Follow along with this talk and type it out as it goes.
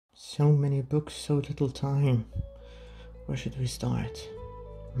So many books, so little time. Where should we start?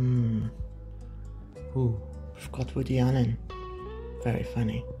 Ooh, we've got Woody Allen. Very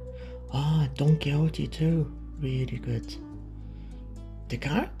funny. Don Quixote too. Really good.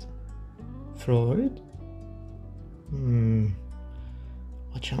 Descartes? Freud?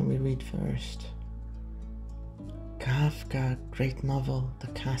 What shall we read first? Kafka, great novel, The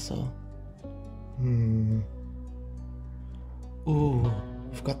Castle. Ooh,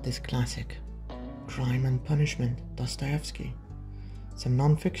 we've got this classic. Crime and Punishment, Dostoevsky. Some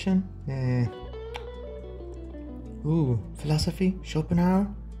non-fiction? Ooh, philosophy, Schopenhauer?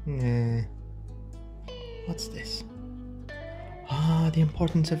 What's this? The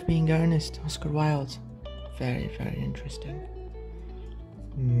Importance of Being Earnest, Oscar Wilde. Very, very interesting.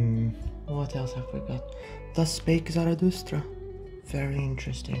 What else have we got? Thus Spake Zarathustra. Very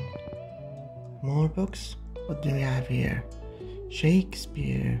interesting. More books? What do we have here?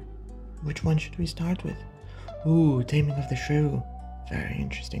 Shakespeare. Which one should we start with? Ooh, Taming of the Shrew. Very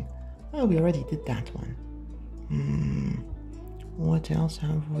interesting. Oh, we already did that one. What else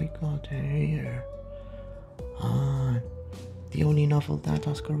have we got here? The only novel that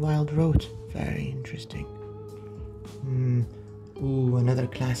Oscar Wilde wrote. Very interesting. Ooh, another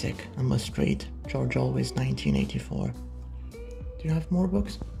classic. I must read. George Orwell's 1984. Do you have more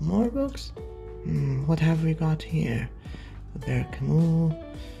books? More books? What have we got here? Albert Camus,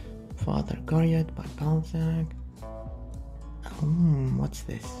 Father Goriot by Balzac. What's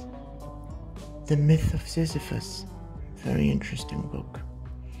this? The Myth of Sisyphus. Very interesting book.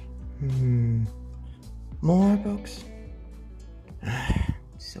 More books?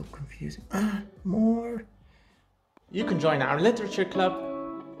 So confusing. More? You can join our literature club.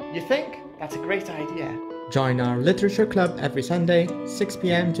 You think? That's a great idea. Join our literature club every Sunday, 6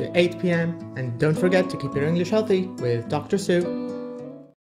 p.m. to 8 p.m. And don't forget to keep your English healthy with Dr. Sue.